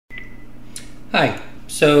Hi,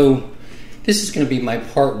 so this is going to be my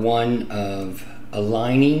part one of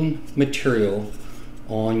aligning material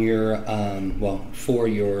on your, for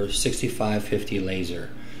your 6550 laser.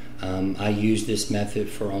 I use this method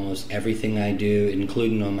for almost everything I do,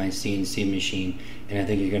 including on my CNC machine, and I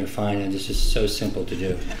think you're going to find that this is so simple to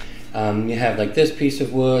do. You have like this piece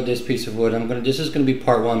of wood, this piece of wood. This is going to be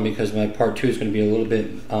part one because my part two is going to be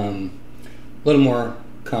a little more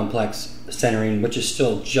complex centering, which is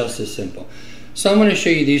still just as simple. So I'm going to show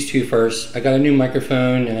you these two first. I got a new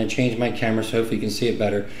microphone and I changed my camera so hopefully you can see it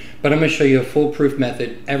better. But I'm going to show you a foolproof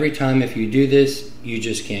method. Every time if you do this, you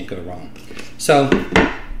just can't go wrong. So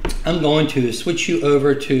I'm going to switch you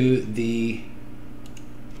over to the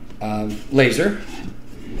laser.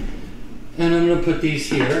 And I'm going to put these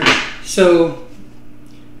here. So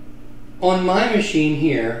on my machine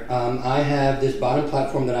here, I have this bottom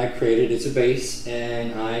platform that I created. It's a base,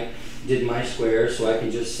 and I did my square so I can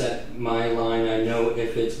just set my line. I know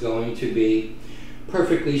if it's going to be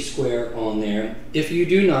perfectly square on there. If you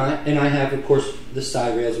do not, and I have of course the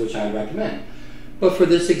side rails, which I recommend. But for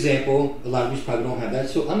this example, a lot of you probably don't have that,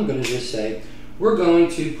 so I'm going to just say we're going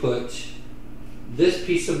to put this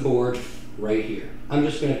piece of board right here. I'm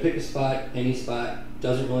just going to pick a spot, any spot,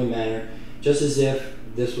 doesn't really matter, just as if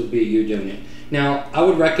this would be you doing it. Now, I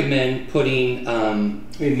would recommend putting, let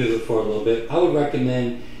me move it forward a little bit. I would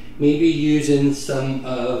recommend maybe using some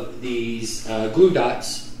of these glue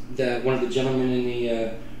dots that one of the gentlemen in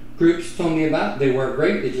the groups told me about. They work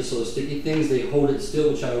great. They're just little sticky things. They hold it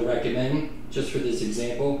still, which I would recommend just for this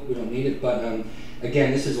example. We don't need it, but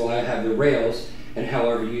again, this is why I have the rails and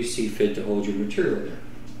however you see fit to hold your material there.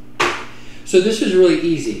 So this is really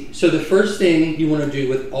easy. So the first thing you want to do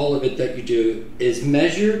with all of it that you do is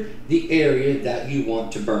measure the area that you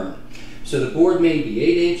want to burn. So the board may be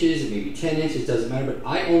 8 inches, it may be 10 inches, doesn't matter, but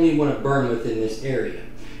I only want to burn within this area.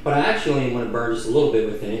 But I actually only want to burn just a little bit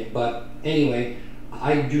within it, but anyway,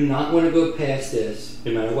 I do not want to go past this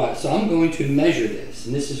no matter what. So I'm going to measure this,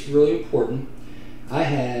 and this is really important. I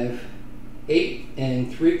have 8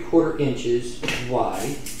 3/4 inches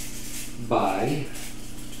wide by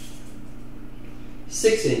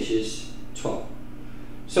 6 inches tall.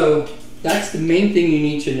 So that's the main thing you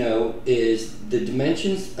need to know is the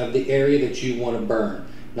dimensions of the area that you want to burn.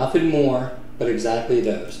 Nothing more, but exactly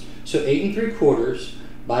those. So 8 3/4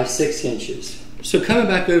 by 6 inches. So coming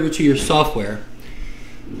back over to your software,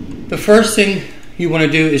 the first thing you want to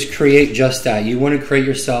do is create just that. You want to create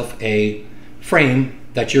yourself a frame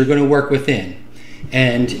that you're going to work within.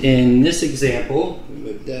 And in this example,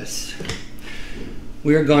 move this.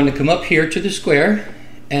 We are going to come up here to the square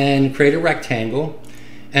and create a rectangle,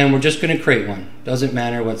 and we're just going to create one. Doesn't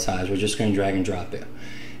matter what size, we're just going to drag and drop it.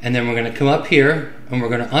 And then we're going to come up here and we're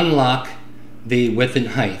going to unlock the width and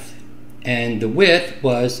height. And the width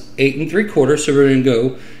was 8 3/4, so we're going to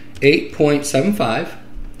go 8.75,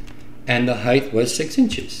 and the height was 6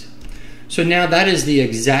 inches. So now that is the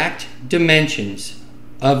exact dimensions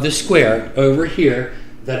of the square over here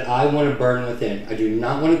that I want to burn within. I do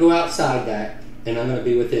not want to go outside that, and I'm going to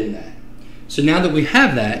be within that. So now that we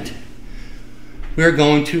have that, we're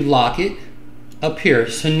going to lock it up here.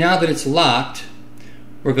 So now that it's locked,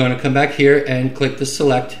 we're going to come back here and click the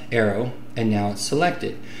select arrow, and now it's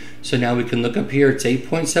selected. So now we can look up here, it's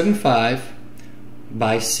 8.75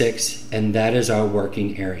 by 6, and that is our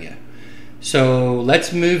working area. So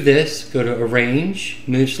let's move this, go to Arrange,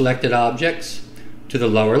 Move Selected Objects to the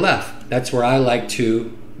lower left. That's where I like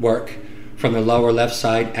to work, from the lower left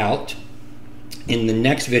side out. In the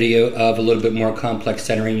next video of a little bit more complex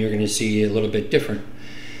centering, you're going to see a little bit different.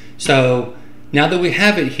 So now that we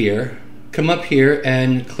have it here, come up here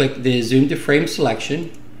and click the Zoom to Frame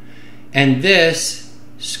selection, and this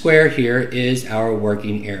square here is our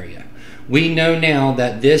working area. We know now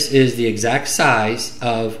that this is the exact size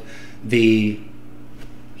of the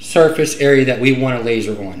surface area that we want to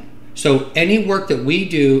laser on. So any work that we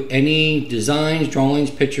do, any designs, drawings,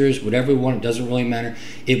 pictures, whatever we want, it doesn't really matter,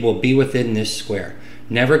 it will be within this square.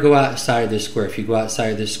 Never go outside of this square. If you go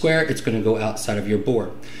outside of this square, it's going to go outside of your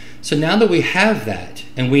board. So now that we have that,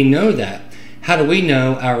 and we know that, how do we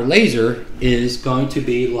know our laser is going to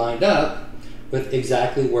be lined up with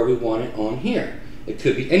exactly where we want it on here? It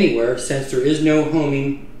could be anywhere. Since there is no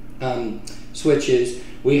homing switches,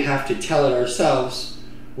 we have to tell it ourselves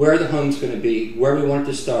where the home's going to be, where we want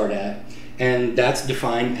it to start at, and that's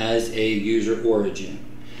defined as a user origin.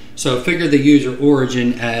 So figure the user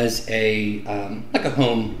origin as a like a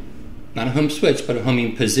home, not a home switch, but a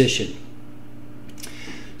homing position.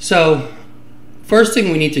 So first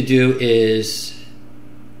thing we need to do is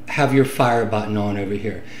have your fire button on over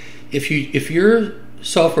here. If your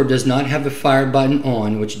software does not have the fire button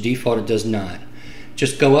on, which default it does not,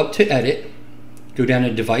 just go up to Edit, go down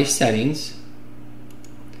to Device Settings,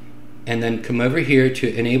 and then come over here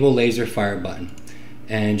to Enable Laser Fire Button.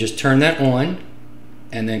 And just turn that on,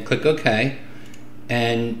 and then click OK,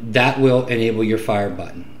 and that will enable your fire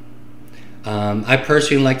button. I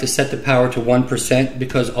personally like to set the power to 1%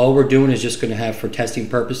 because all we're doing is just going to have for testing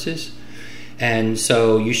purposes. And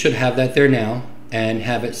so you should have that there now and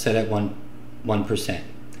have it set at 1%.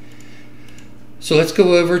 So let's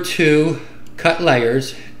go over to Cut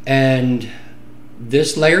Layers, and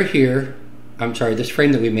this layer here, this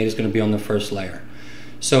frame that we made is going to be on the first layer.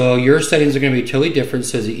 So your settings are going to be totally different,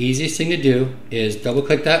 so the easiest thing to do is double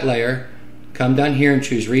click that layer, come down here and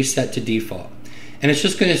choose Reset to Default. And it's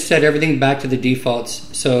just going to set everything back to the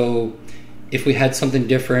defaults, so if we had something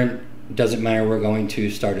different, it doesn't matter, we're going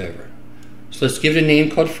to start over. So let's give it a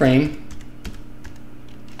name called Frame.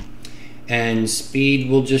 And speed,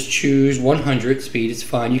 we'll just choose 100. Speed is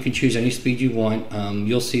fine, you can choose any speed you want,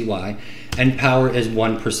 you'll see why. And power is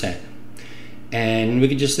 1%. And we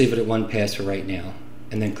can just leave it at 1 pass for right now,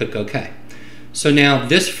 and then click OK. So now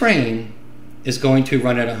this frame is going to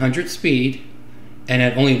run at 100 speed and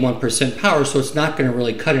at only 1% power, so it's not going to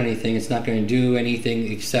really cut anything, it's not going to do anything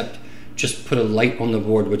except just put a light on the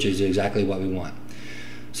board, which is exactly what we want.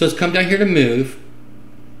 So let's come down here to Move,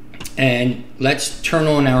 and let's turn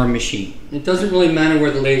on our machine. It doesn't really matter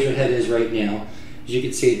where the laser head is right now. As you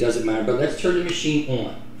can see, it doesn't matter, but let's turn the machine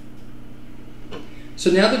on.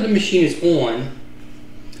 So now that the machine is on,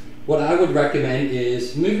 what I would recommend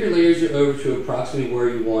is move your laser over to approximately where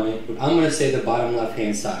you want it. I'm going to say the bottom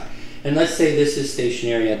left-hand side. And let's say this is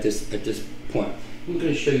stationary at this point. I'm going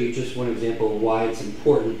to show you just one example of why it's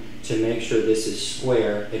important to make sure this is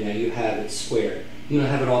square and that you have it squared. I'm going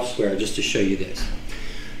to have it off square just to show you this.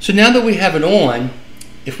 So now that we have it on,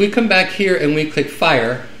 if we come back here and we click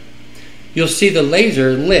Fire, you'll see the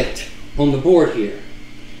laser lit on the board here.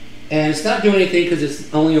 And it's not doing anything because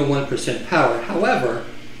it's only a 1% power. However,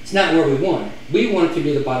 it's not where we want it. We want it to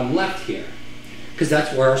be the bottom left here because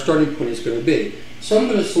that's where our starting point is going to be. So I'm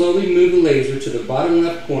going to slowly move the laser to the bottom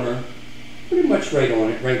left corner, pretty much right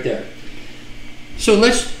on it, right there. So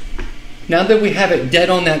now that we have it dead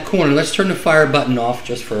on that corner, let's turn the fire button off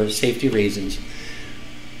just for safety reasons.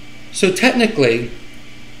 So technically,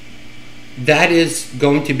 that is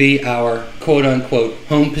going to be our quote-unquote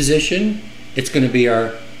home position. It's going to be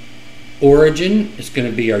our origin, it's going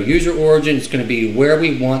to be our user origin, it's going to be where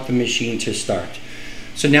we want the machine to start.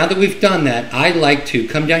 So now that we've done that, I like to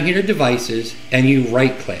come down here to Devices and you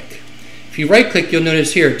right click. If you right click, you'll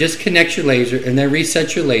notice here it disconnects your laser and then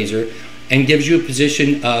resets your laser and gives you a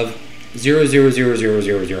position of 0, 0, 0, 0,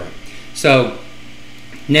 0, 0. So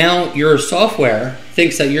now your software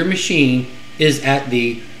thinks that your machine is at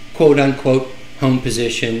the quote-unquote home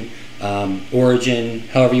position, origin,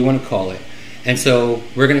 however you want to call it. And so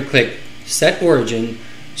we're going to click Set Origin.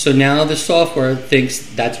 So now the software thinks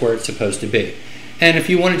that's where it's supposed to be. And if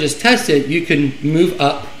you want to just test it, you can move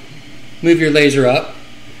your laser up,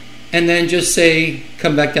 and then just say,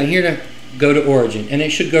 come back down here to go to Origin, and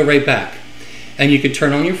it should go right back. And you can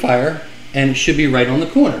turn on your fire, and it should be right on the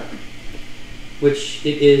corner, which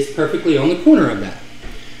it is perfectly on the corner of that.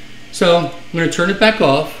 So I'm going to turn it back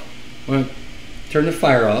off. I'm going to turn the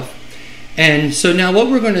fire off. And so now what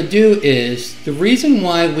we're going to do is, the reason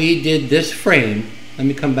why we did this frame, let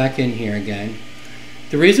me come back in here again.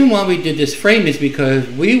 The reason why we did this frame is because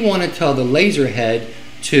we want to tell the laser head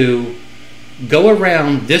to go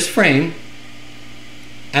around this frame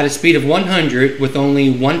at a speed of 100 with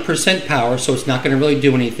only 1% power, so it's not going to really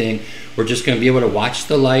do anything. We're just going to be able to watch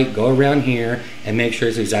the light, go around here, and make sure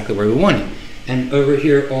it's exactly where we want it. And over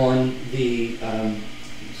here on the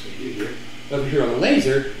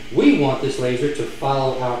laser, we want this laser to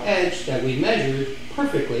follow our edge that we measured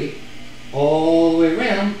perfectly all the way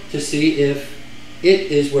around to see if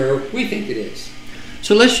it is where we think it is.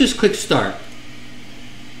 So let's just click Start.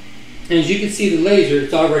 And as you can see, the laser,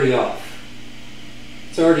 it's already off.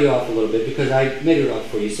 It's already off a little bit because I made it off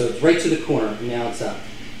for you. So it's right to the corner, and now it's up.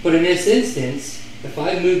 But in this instance, if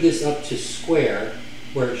I move this up to square,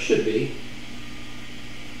 where it should be,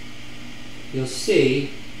 you'll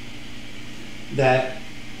see that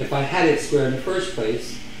if I had it square in the first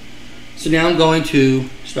place, so now I'm going to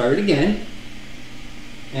start it again,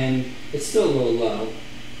 and it's still a little low.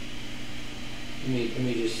 Let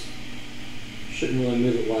me just, shouldn't really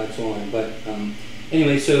move it while it's on, but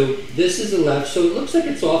anyway, so this is the left, so it looks like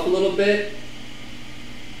it's off a little bit.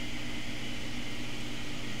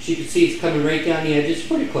 As you can see, it's coming right down the edge, it's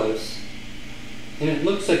pretty close. And it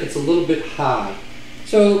looks like it's a little bit high.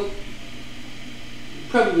 So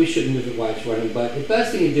probably shouldn't move it while it's running, but the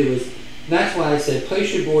best thing to do is, that's why I said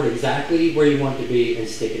place your board exactly where you want it to be and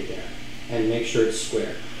stick it there. And make sure it's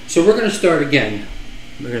square. So we're going to start again.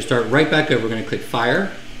 We're going to start right back over. We're going to click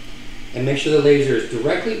fire and make sure the laser is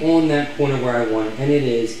directly on that corner where I want it, and it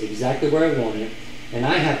is exactly where I want it. And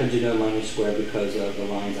I happen to know mine is square because of the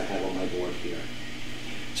lines I have on my board here.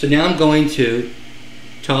 So now I'm going to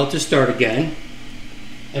tell it to start again,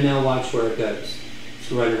 and now watch where it goes. It's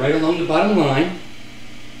going to run right along the bottom line.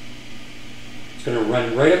 It's going to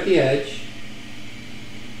run right up the edge.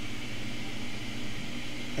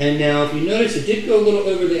 And now if you notice, it did go a little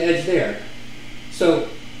over the edge there. So,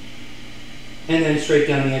 and then straight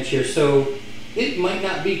down the edge here. So it might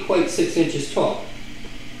not be quite 6 inches tall.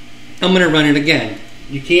 I'm going to run it again.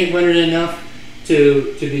 You can't run it enough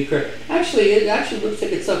to be correct. Actually, it actually looks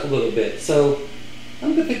like it's up a little bit. So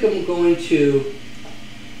I'm going to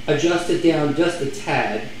adjust it down just a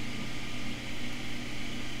tad.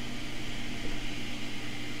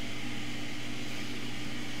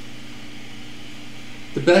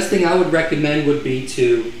 The best thing I would recommend would be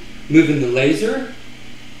to moving the laser.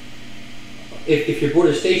 If your board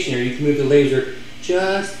is stationary, you can move the laser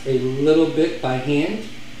just a little bit by hand.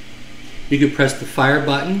 You could press the fire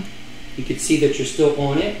button. You can see that you're still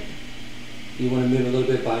on it. You want to move a little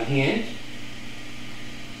bit by hand.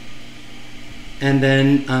 And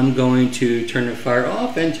then I'm going to turn the fire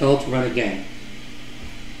off and tell it to run again.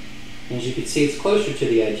 As you can see, it's closer to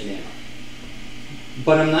the edge now.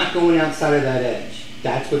 But I'm not going outside of that edge.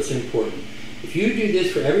 That's what's important. If you do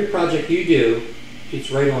this for every project you do, it's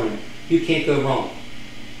right on it. You can't go wrong.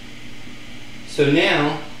 So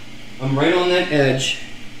now, I'm right on that edge,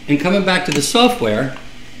 and coming back to the software,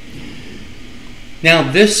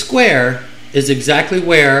 now this square is exactly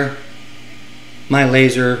where my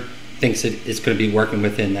laser thinks it's going to be working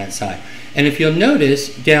within that side. And if you'll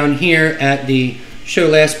notice, down here at the show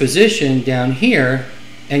last position down here,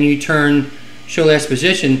 and you turn show last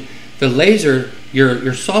position, the laser,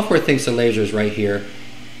 your software thinks the laser is right here,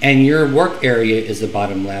 and your work area is the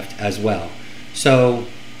bottom left as well. So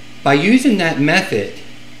by using that method,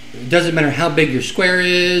 it doesn't matter how big your square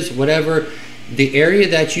is, whatever, the area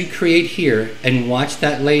that you create here and watch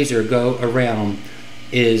that laser go around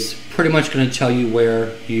is pretty much going to tell you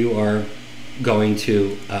where you are going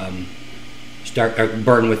to start or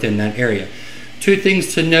burn within that area. Two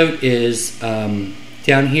things to note is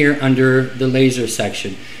down here under the laser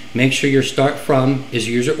section, make sure your start from is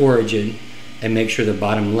user origin, and make sure the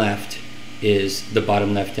bottom left is the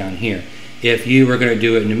bottom left down here. If you were going to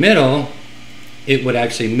do it in the middle, it would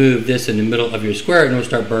actually move this in the middle of your square and it will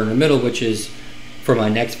start burning in the middle, which is for my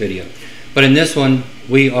next video. But in this one,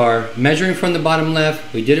 we are measuring from the bottom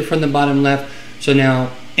left. We did it from the bottom left. So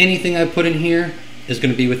now anything I put in here is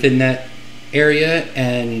going to be within that area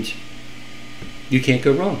and you can't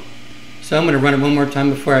go wrong. So I'm going to run it one more time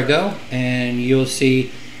before I go, and you'll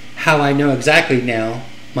see how I know exactly now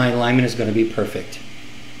my alignment is going to be perfect.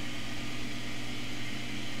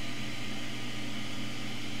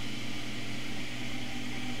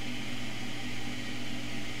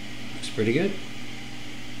 Looks pretty good.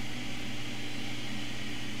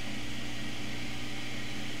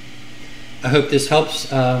 I hope this helps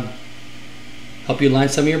help you line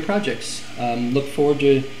some of your projects. Look forward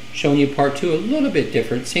to showing you part 2, a little bit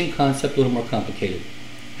different, same concept, a little more complicated.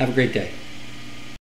 Have a great day.